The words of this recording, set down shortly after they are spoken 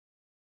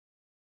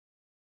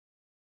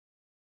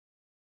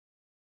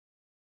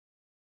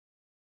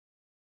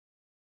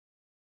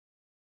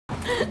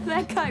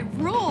That guy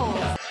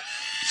rules.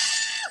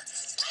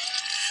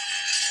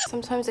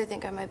 Sometimes I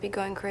think I might be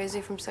going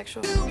crazy from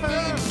sexual.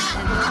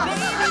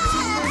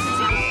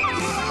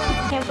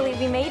 Can't believe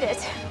we made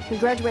it. We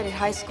graduated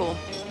high school.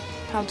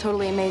 How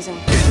totally amazing.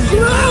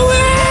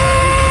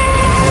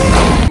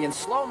 In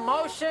slow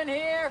motion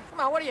here? Come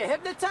on, what are you,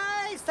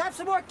 hypnotized? Have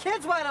some more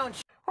kids, why don't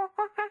you?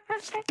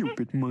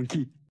 Stupid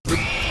monkey.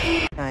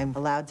 I'm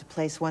allowed to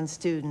place one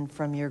student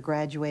from your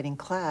graduating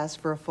class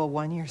for a full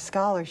one-year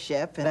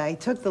scholarship, and I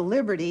took the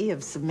liberty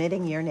of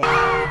submitting your name.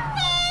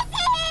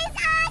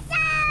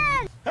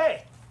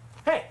 Hey!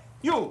 Hey!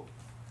 You!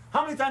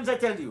 How many times I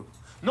tell you?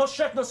 No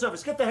check, no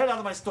service. Get the hell out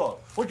of my store.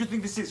 What do you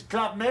think this is,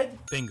 Club Med?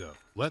 Bingo.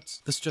 What's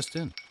this just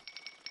in?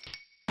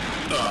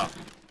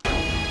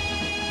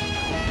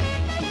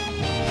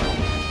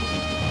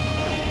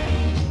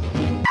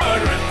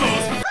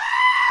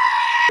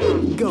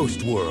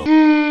 Ghost World.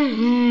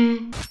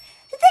 Thank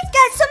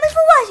God so much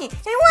for watching.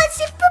 If you want to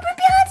see Pooper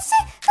behind the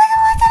scenes, click on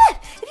the left.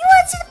 If you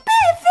want to see the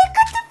big fit,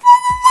 click the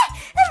left.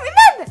 And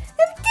remember, if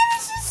you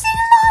didn't sing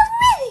along with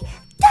me,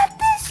 tap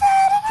this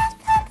side.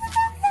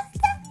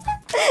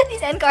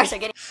 These end cards are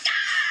getting